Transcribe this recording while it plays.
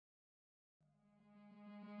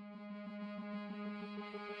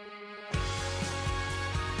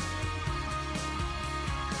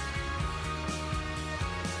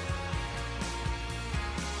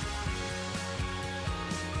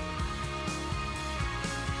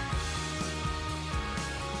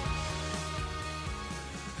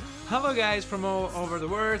Hello guys from all over the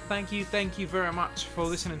world, thank you very much for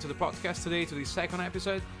listening to the podcast today, to the second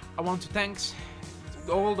episode. I want to thank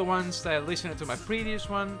all the ones that listened to my previous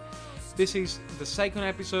one. This is the second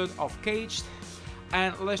episode of Caged,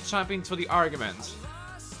 and let's jump into the argument.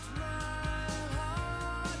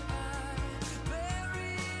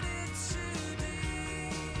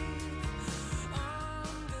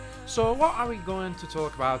 So what are we going to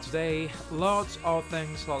talk about today? Lots of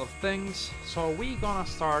things. So we're gonna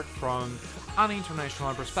start from an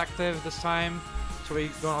international perspective this time. So we're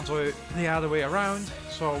gonna do it the other way around.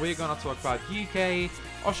 So we're gonna talk about UK,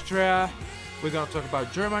 Austria, we're gonna talk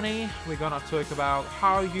about Germany, we're gonna talk about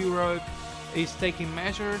how Europe is taking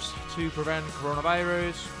measures to prevent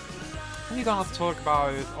coronavirus. We're gonna talk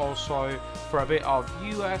about also for a bit of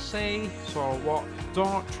USA, so what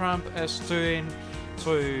Donald Trump is doing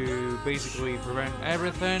to basically prevent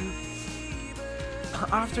everything.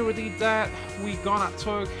 After we did that, we're gonna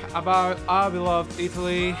talk about our beloved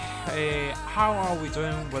Italy. How are we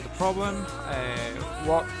doing with the problem?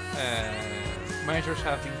 What measures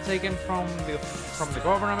have been taken from the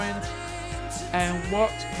government? And what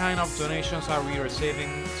kind of donations are we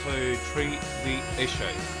receiving to treat the issue?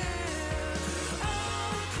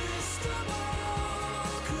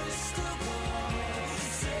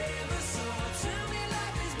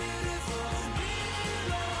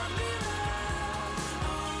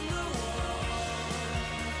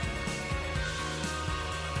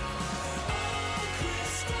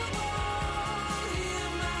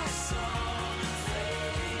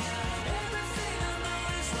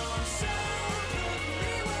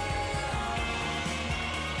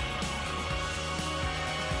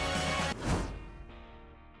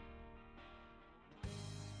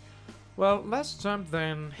 Well, let's jump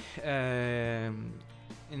then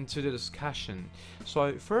into the discussion.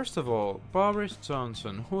 So, first of all, Boris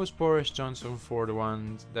Johnson. Who is Boris Johnson for the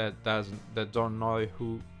ones that don't know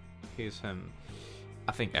who he's him?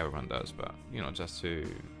 I think everyone does, but just to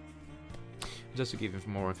give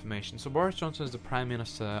him more information. So, Boris Johnson is the Prime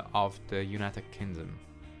Minister of the United Kingdom.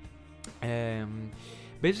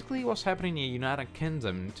 Basically, what's happening in the United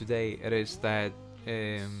Kingdom today it is that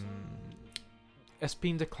has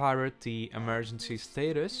been declared the emergency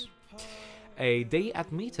status. They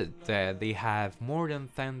admitted that they have more than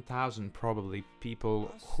 10,000 probably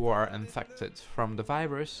people who are infected from the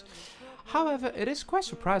virus. However, it is quite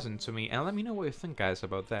surprising to me, and let me know what you think, guys,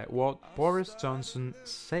 about that. What Boris Johnson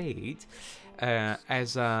said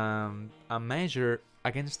as a measure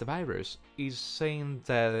against the virus is saying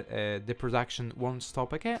that the production won't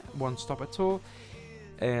stop at all.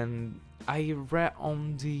 And I read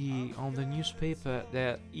on the newspaper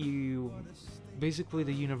that basically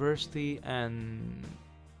the university and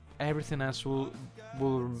everything else will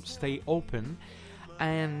stay open,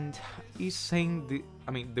 and he's saying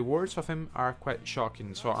the words of him are quite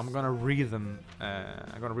shocking. So I'm gonna read them.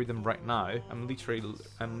 Right now. I'm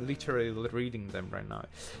literally reading them right now.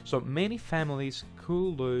 So many families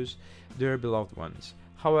could lose their beloved ones.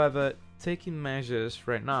 However, taking measures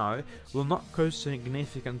right now will not cause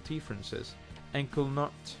significant differences and could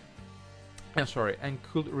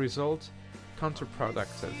result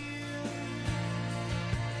counterproductive.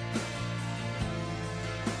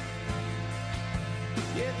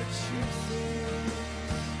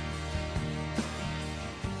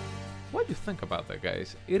 What do you think about that,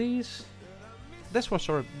 guys? This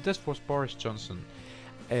was Boris Johnson,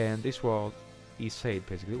 and this was he said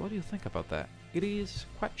basically. What do you think about that? It is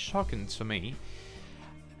quite shocking to me.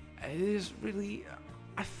 It is really,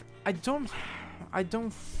 I don't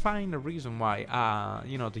find a reason why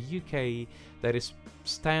the UK that is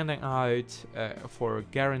standing out for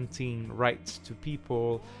guaranteeing rights to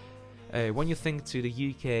people. When you think to the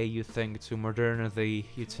UK, you think to modernity.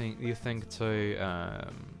 You think to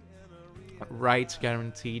rights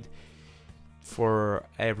guaranteed for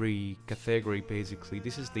every category. Basically,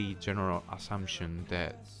 this is the general assumption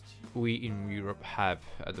that we in Europe have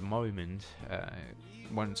at the moment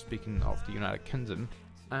when speaking of the United Kingdom.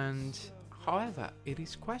 And however, it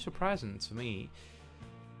is quite surprising to me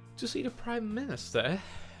to see the Prime Minister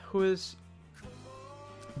who is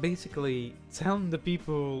basically telling the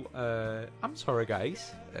people, I'm sorry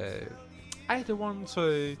guys, I don't want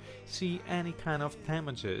to see any kind of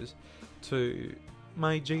damages to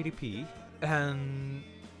my GDP, and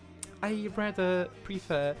I rather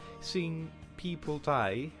prefer seeing people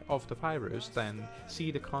die of the virus than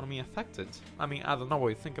see the economy affected. I mean, I don't know what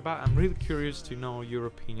you think about it. I'm really curious to know your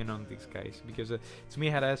opinion on this, guys, because to me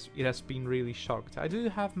it has been really shocked. I do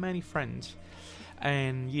have many friends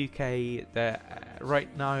in UK that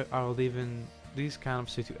right now are living this kind of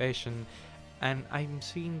situation, and I'm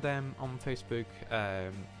seeing them on Facebook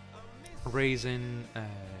raising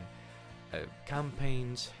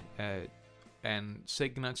campaigns and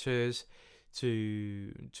signatures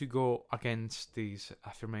to go against these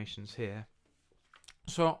affirmations here.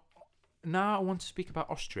 So now I want to speak about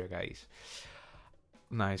Austria, guys.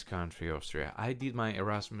 Nice country, Austria. I did my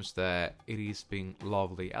Erasmus there. It has been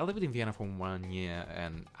lovely. I lived in Vienna for 1 year,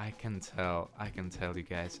 and I can tell you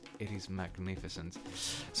guys, it is magnificent.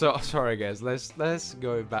 So sorry, guys. Let's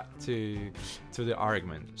go back to the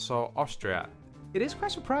argument. So Austria, it is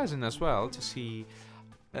quite surprising as well to see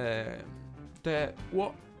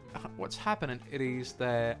what's happening. It is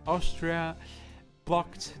that Austria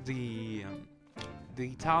blocked the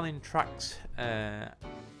Italian trucks at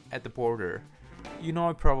the border. You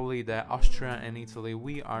know probably that Austria and Italy,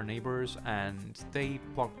 we are neighbors, and they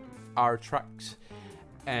block our trucks,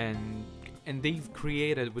 and they've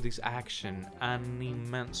created with this action an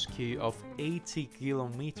immense queue of 80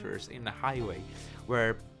 kilometers in the highway,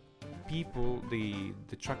 where people, the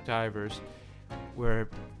truck drivers, were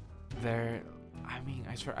there. I mean,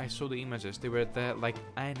 I saw the images. They were there like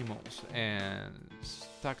animals, and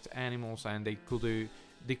stuck animals, and they could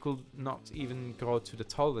not even go to the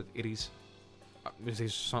toilet. This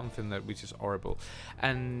is something which is horrible,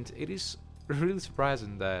 and it is really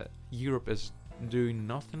surprising that Europe is doing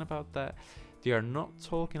nothing about that. They are not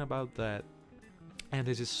talking about that, and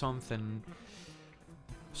this is something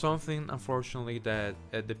unfortunately that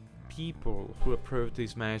the people who approved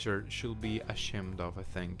this measure should be ashamed of, I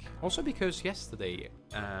think. Also because yesterday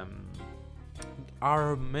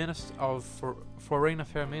our Minister of Foreign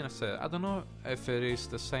Affairs Minister, I don't know if it is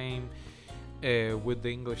the same with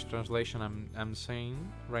the English translation I'm saying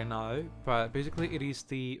right now, but basically it is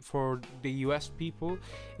for the US people,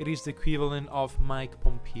 it is the equivalent of Mike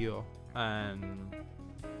Pompeo. And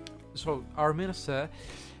so our minister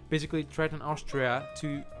basically threatened Austria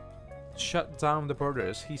to shut down the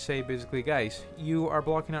borders. He say basically, guys, you are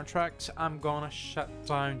blocking our tracks, I'm gonna shut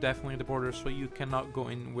down definitely the borders, so you cannot go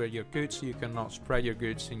in with your goods, you cannot spread your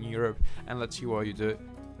goods in Europe, and let's see what you do.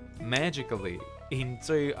 Magically, in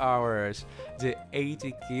 2 hours, the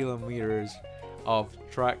 80 kilometers of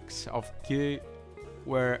trucks of queue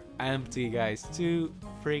were empty, guys. 2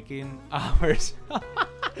 freaking hours.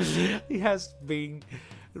 It has been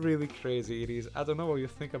really crazy. It is. I don't know what you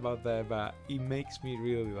think about that, but it makes me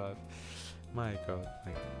really laugh. My God.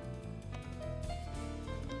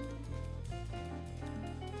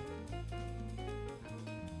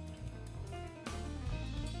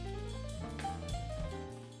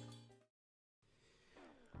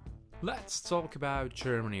 Let's talk about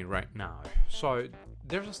Germany right now. So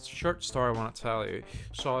there's a short story I want to tell you.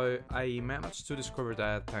 So I managed to discover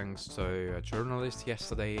that thanks to a journalist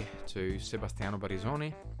yesterday, to Sebastiano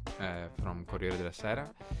Barisoni from Corriere della Sera.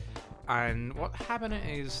 And what happened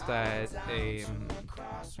is that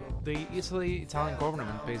the Italian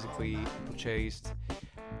government basically purchased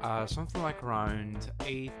something like around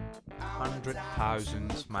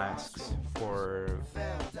 800,000 masks for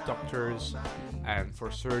doctors and for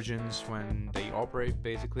surgeons when they operate,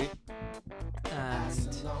 basically.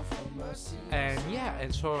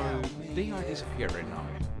 And so they are disappearing now.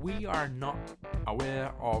 We are not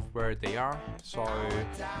aware of where they are. So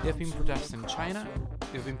they've been produced in China.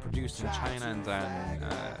 And then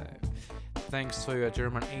thanks to a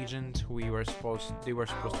German agent, they were supposed to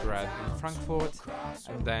arrive in Frankfurt,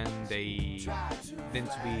 and then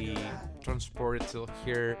to be transported till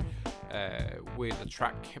here with a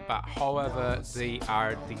truck. But however, they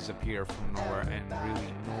are disappeared from nowhere, and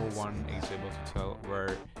really no one is able to tell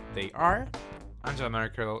where they are. Angela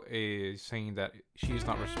Merkel is saying that she's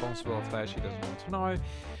not responsible of that, she doesn't want to know.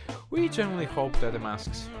 We generally hope that the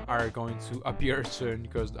masks are going to appear soon,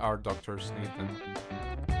 because our doctors need them.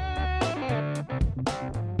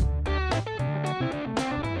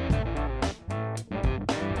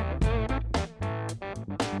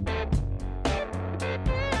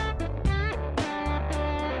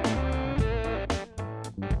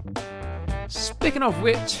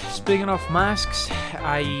 Speaking of masks,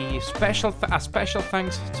 a special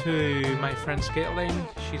thanks to my friend Caitlin.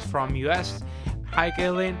 She's from US. Hi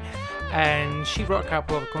Caitlin. And she wrote a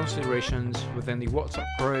couple of considerations within the WhatsApp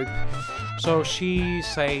group. So she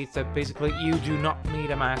said that basically you do not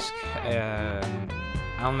need a mask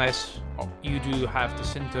unless you do have the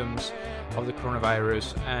symptoms of the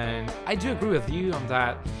coronavirus, and I do agree with you on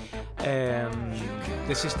that.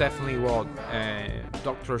 This is definitely what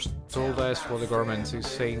doctors told us, what the government is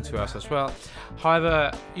saying to us as well.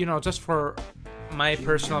 However, just for my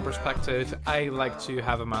personal perspective, I like to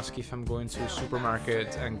have a mask if I'm going to a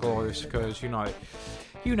supermarket and gloves, because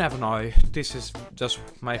You never know. This is just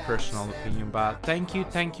my personal opinion, but thank you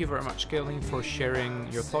very much, Galen, for sharing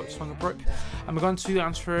your thoughts on the group. I'm going to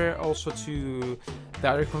answer also to the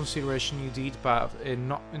other consideration you did, but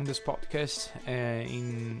not in this podcast.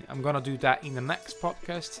 I'm gonna do that in the next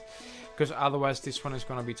podcast, because otherwise this one is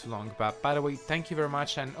gonna be too long. But by the way, thank you very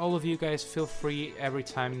much, and all of you guys, feel free every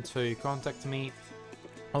time to contact me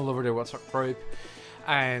all over the WhatsApp group.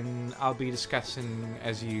 And I'll be discussing,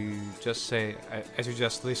 as you just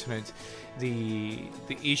listened, the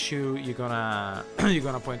issue you're gonna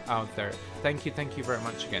point out there. Thank you very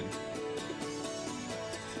much again.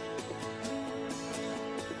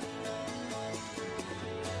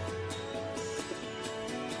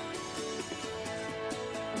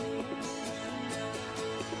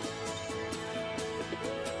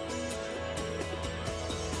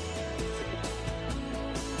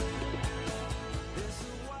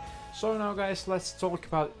 So now, guys, let's talk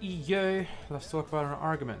about EU. Let's talk about an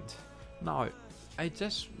argument. Now, I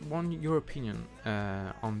just want your opinion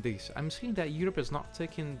on this. I'm seeing that Europe is not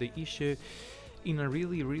taking the issue in a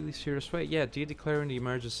really serious way. Yeah, they're declaring the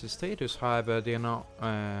emergency status. However, they're not.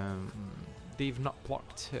 They've not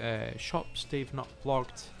blocked shops. They've not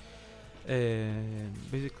blocked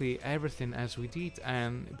basically everything as we did.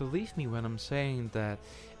 And believe me when I'm saying that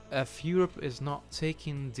if Europe is not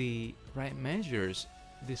taking the right measures,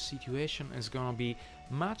 this situation is gonna be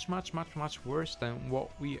much worse than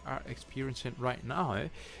what we are experiencing right now.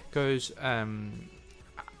 Because I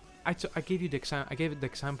gave the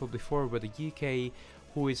example before with the UK,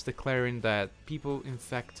 who is declaring that people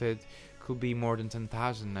infected could be more than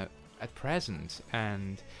 10,000 at present.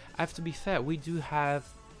 And I have to be fair, we do have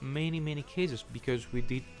many cases because we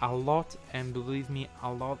did a lot, and believe me,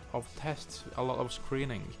 a lot of tests, a lot of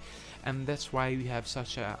screening, and that's why we have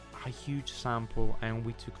such a huge sample, and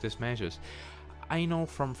we took these measures. I know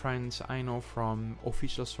from friends, I know from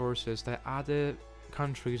official sources that other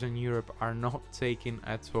countries in Europe are not taking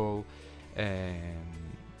at all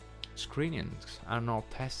screenings, are not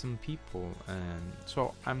testing people, and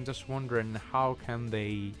so I'm just wondering how can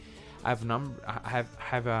they have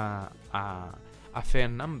a fair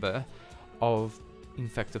number of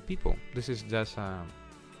infected people. This is just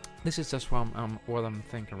what I'm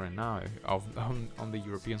thinking right now on the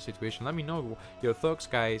European situation. Let me know your thoughts,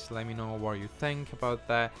 guys. Let me know what you think about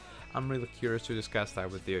that. I'm really curious to discuss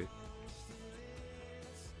that with you.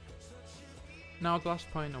 Now, the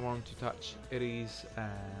last point I want to touch, it is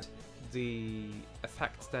the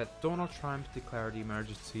fact that Donald Trump declared the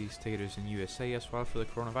emergency status in USA as well for the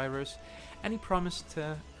coronavirus, and he promised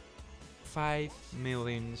 5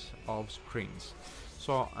 million of screens.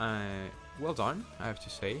 So well done, I have to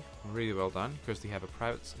say, really well done, because they have a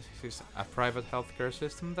private healthcare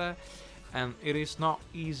system there, and it is not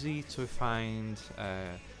easy to find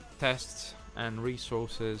tests and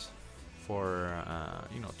resources for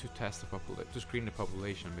to test to screen the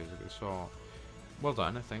population, basically. So well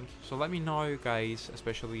done, I think. So let me know, guys,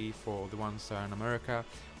 especially for the ones that are in America,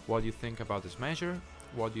 what you think about this measure.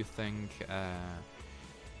 What do you think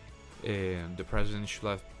the president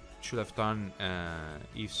should have done,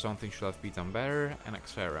 if something should have been done better, and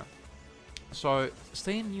etc. So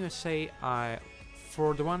staying in USA,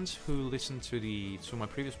 for the ones who listened to my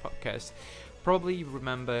previous podcast, probably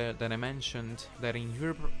remember that I mentioned that in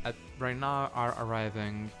Europe right now are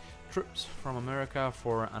arriving troops from America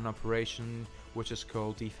for an operation which is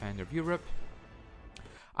called Defender Europe.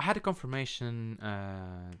 I had a confirmation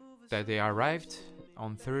that they arrived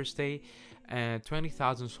on Thursday.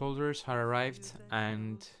 20,000 soldiers had arrived,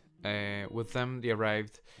 and with them they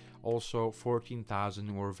arrived also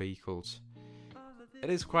 14,000 war vehicles. It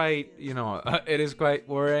is quite, it is quite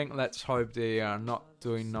worrying. Let's hope they are not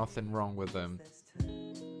doing nothing wrong with them.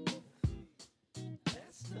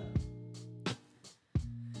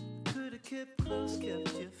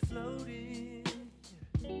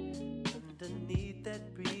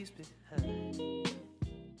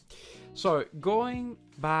 So going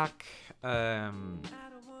back to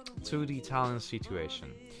the Italian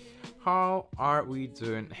situation, how are we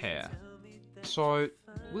doing here? So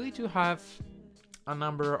we do have a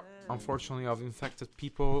number, unfortunately, of infected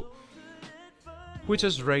people, which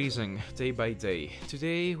is rising day by day.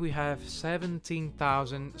 Today we have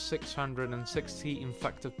 17,660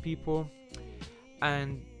 infected people,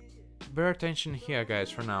 and bear attention here,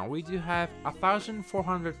 guys. For now, we do have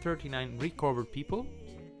 1,439 recovered people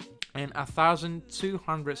and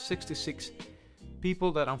 1,266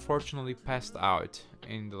 people that unfortunately passed out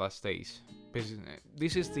in the last days.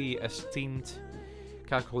 This is the esteemed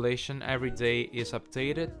calculation. Every day is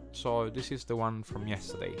updated, so this is the one from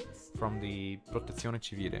yesterday, from the Protezione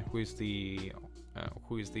Civile, who is the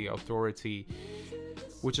who is the authority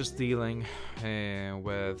which is dealing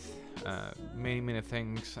with many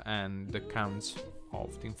things and the counts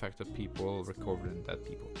of the infected people, recovered and dead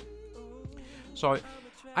people. So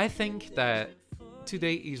I think that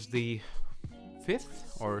today is the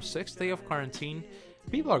 5th or 6th day of quarantine.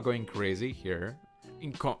 People are going crazy here,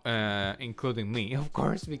 including me, of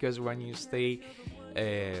course, because when you stay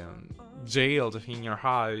jailed in your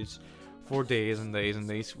house for days and days and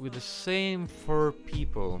days with the same 4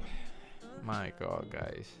 people, my god,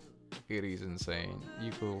 guys, it is insane.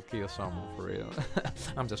 You could kill someone for real.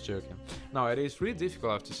 I'm just joking. No, it is really difficult,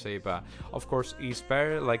 I have to say, but of course it's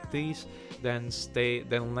better like this than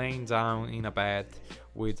laying down in a bed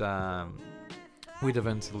with a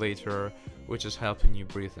ventilator, which is helping you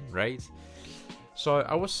breathe in, right? So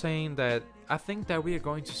I was saying that I think that we are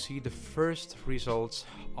going to see the first results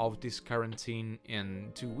of this quarantine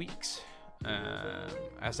in 2 weeks,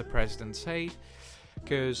 as the president said,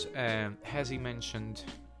 because as he mentioned,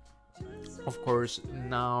 of course,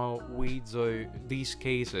 now these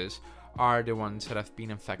cases are the ones that have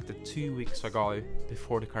been infected 2 weeks ago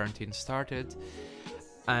before the quarantine started,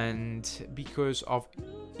 and because of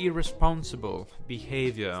irresponsible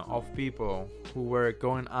behavior of people who were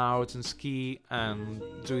going out and ski and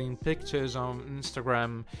doing pictures on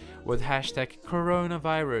Instagram with hashtag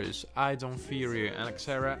coronavirus, I don't fear you, and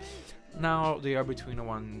etc. Now they are between the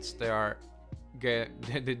ones that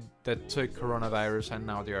took coronavirus and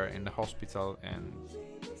now they are in the hospital, and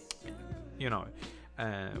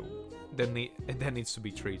that needs to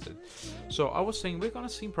be treated. So I was saying we're gonna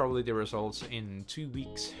see probably the results in 2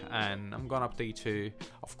 weeks, and I'm gonna update you,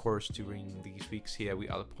 of course, during these weeks here with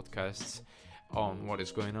other podcasts on what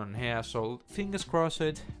is going on here. So fingers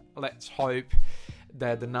crossed. Let's hope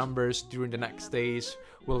that the numbers during the next days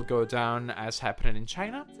will go down as happening in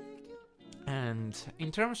China. And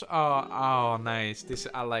in terms of nice,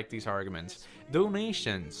 I like these arguments.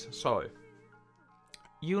 Donations. So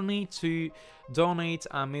you need to donate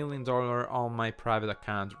 $1 million on my private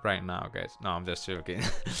account right now, guys. No, I'm just joking.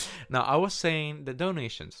 Now, I was saying the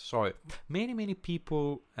donations. So many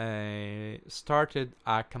people started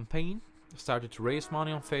a campaign, started to raise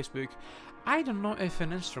money on Facebook. I don't know if an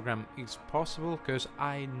Instagram is possible, because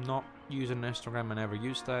I'm not using Instagram, I never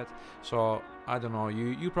used that. So I don't know,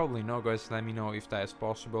 you probably know, guys. Let me know if that is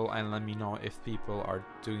possible, and let me know if people are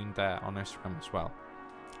doing that on Instagram as well.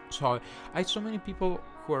 So I saw many people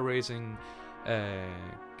who are raising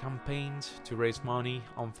campaigns to raise money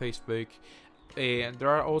on Facebook, and there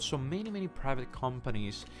are also many private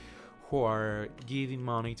companies who are giving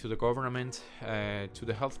money to the government, to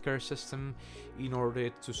the healthcare system, in order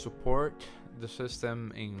to support the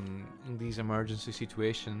system in this emergency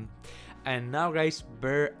situation. And now, guys,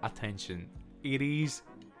 bear attention. It is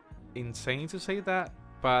insane to say that,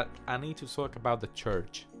 but I need to talk about the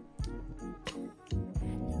church.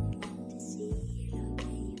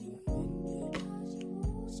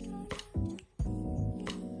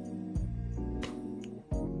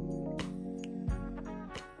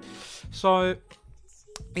 So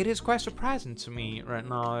it is quite surprising to me right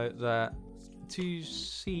now to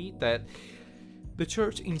see that the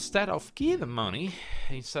church, instead of giving money,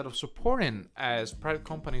 instead of supporting as private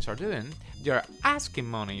companies are doing, they are asking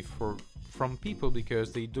money from people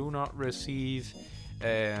because they do not receive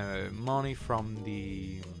money from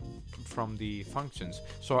the functions.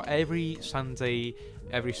 So every Sunday,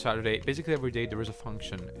 every Saturday, basically every day there is a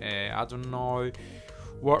function. I don't know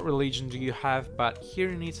what religion do you have, but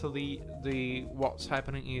here in Italy, what's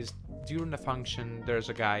happening is during the function there's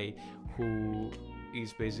a guy who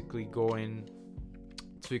is basically going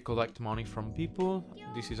to collect money from people.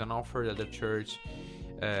 This is an offer that the church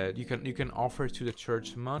you can offer to the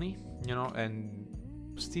church money, and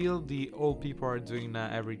still the old people are doing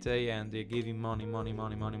that every day, and they're giving money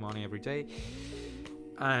every day.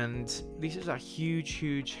 And this is a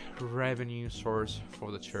huge revenue source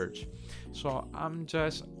for the church. So I'm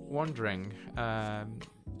just wondering,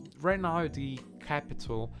 right now the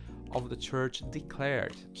capital of the church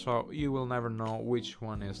declared, so you will never know which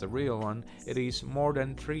one is the real one. It is more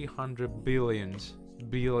than 300 billions,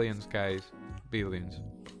 guys, billions,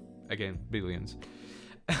 again, billions.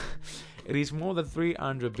 It is more than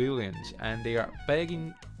 300 billions, and they are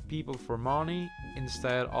begging people for money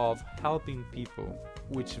instead of helping people,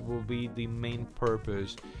 which will be the main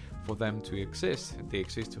purpose for them to exist. They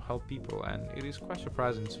exist to help people, and it is quite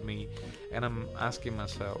surprising to me, and I'm asking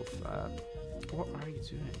myself, what are you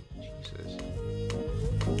doing, Jesus?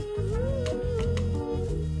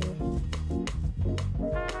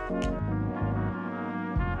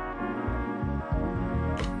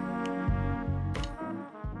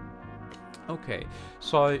 Okay,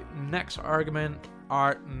 so next argument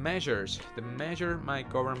are measures. The measure my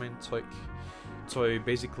government took to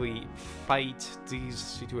basically fight this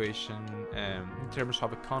situation in terms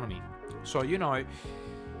of economy. So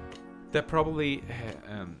that probably,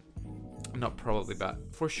 not probably, but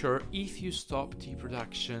for sure, if you stop tea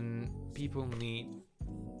production, people need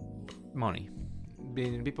money.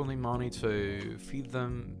 People need money to feed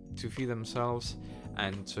themselves,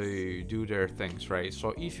 and to do their things, right?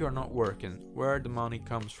 So if you're not working, where the money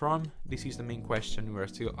comes from? This is the main question we're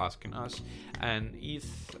still asking us. And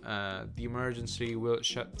if the emergency will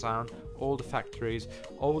shut down all the factories,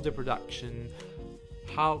 all the production,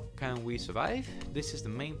 how can we survive? This is the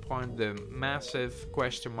main point, the massive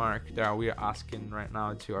question mark that we are asking right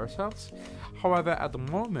now to ourselves. However, at the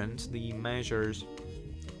moment, the measures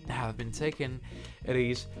that have been taken, it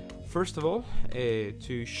is first of all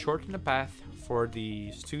to shorten the path for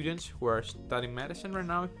the students who are studying medicine right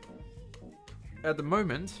now. At the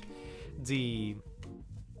moment,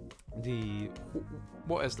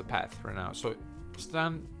 what is the path right now? So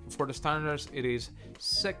for the standards, it is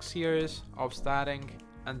 6 years of studying,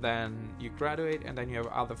 and then you graduate, and then you have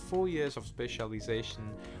other 4 years of specialization,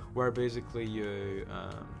 where basically you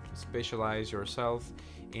specialize yourself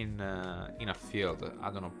in a field.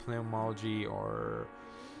 I don't know, pneumology or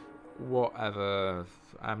whatever.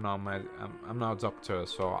 I'm not a doctor,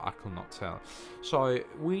 so I could not tell. So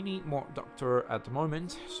we need more doctor at the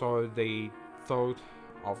moment, so they thought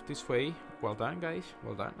of this way. Well done, guys,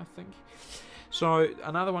 well done, I think. So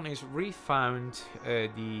another one is refund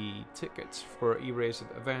the tickets for erased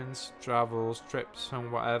events, travels, trips,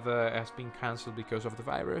 and whatever has been cancelled because of the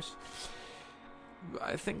virus.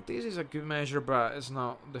 I think this is a good measure, but it's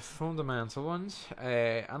not the fundamental ones.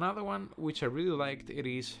 Another one which I really liked, it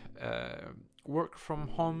is work from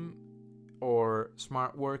home or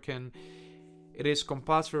smart working. It is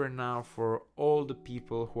compulsory now for all the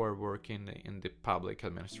people who are working in the public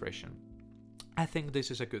administration. I think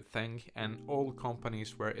this is a good thing, and all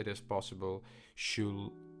companies where it is possible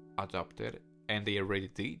should adopt it, and they already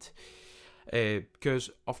did. Because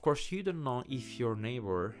of course you don't know if your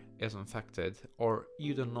neighbor is infected, or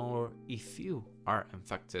you don't know if you are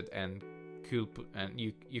infected and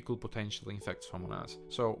you could potentially infect someone else.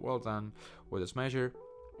 So well done with this measure.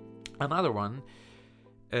 Another one,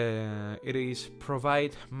 it is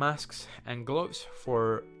provide masks and gloves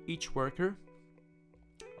for each worker.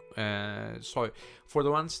 So for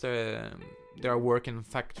the ones that are working in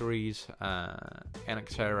factories and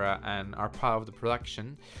etc. and are part of the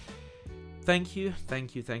production, thank you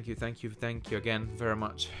again very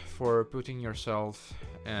much for putting yourself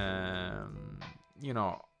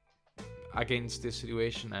against this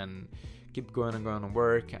situation, and keep going and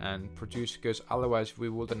work and produce, because otherwise we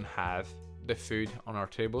wouldn't have the food on our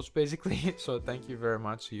tables, basically. So thank you very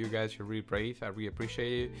much to you guys. You're really brave. I really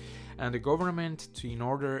appreciate you. And the government,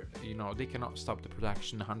 they cannot stop the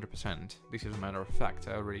production 100%. This is a matter of fact.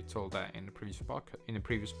 I already told that in the previous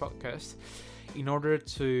podcast. In order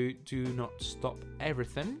to do not stop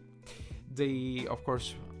everything, they of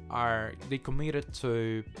course they committed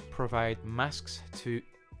to provide masks to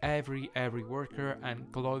every worker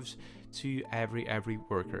and gloves to every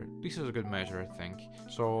worker. This is a good measure, I think.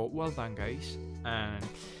 So well done, guys. And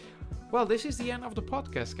well, this is the end of the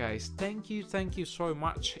podcast, guys. Thank you so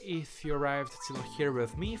much if you arrived till here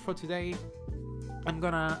with me for today. I'm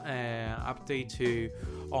gonna update you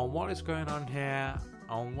on what is going on here,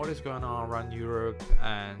 on what is going on around Europe,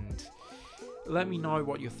 and let me know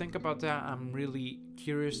what you think about that. I'm really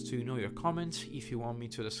curious to know your comments. If you want me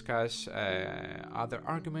to discuss other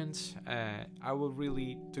arguments, I will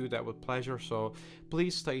really do that with pleasure. So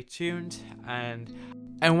please stay tuned. And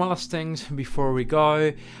one last thing before we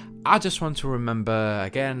go, I just want to remember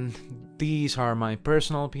again, these are my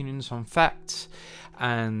personal opinions on facts,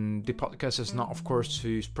 and the podcast is not, of course,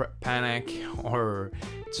 to spread panic or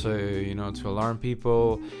to alarm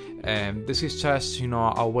people. This is just,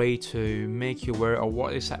 a way to make you aware of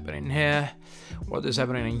what is happening here, what is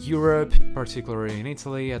happening in Europe, particularly in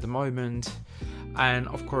Italy at the moment, and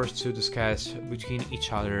of course to discuss between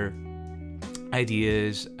each other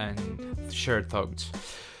ideas and shared thoughts.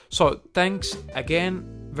 So thanks again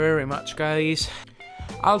very much, guys.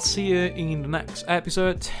 I'll see you in the next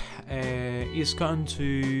episode. It's going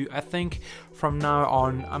to, I think from now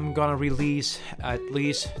on, I'm gonna release at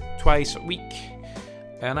least twice a week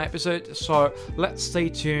an episode, so let's stay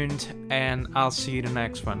tuned, and I'll see you in the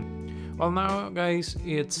next one. Well, now guys,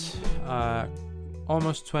 it's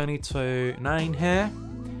almost 20 to 9 here,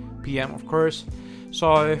 PM of course.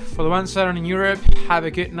 So for the ones that are in Europe, have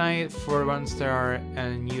a good night. For the ones that are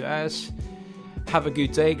in US, have a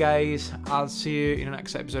good day, guys. I'll see you in the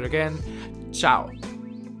next episode again. Ciao!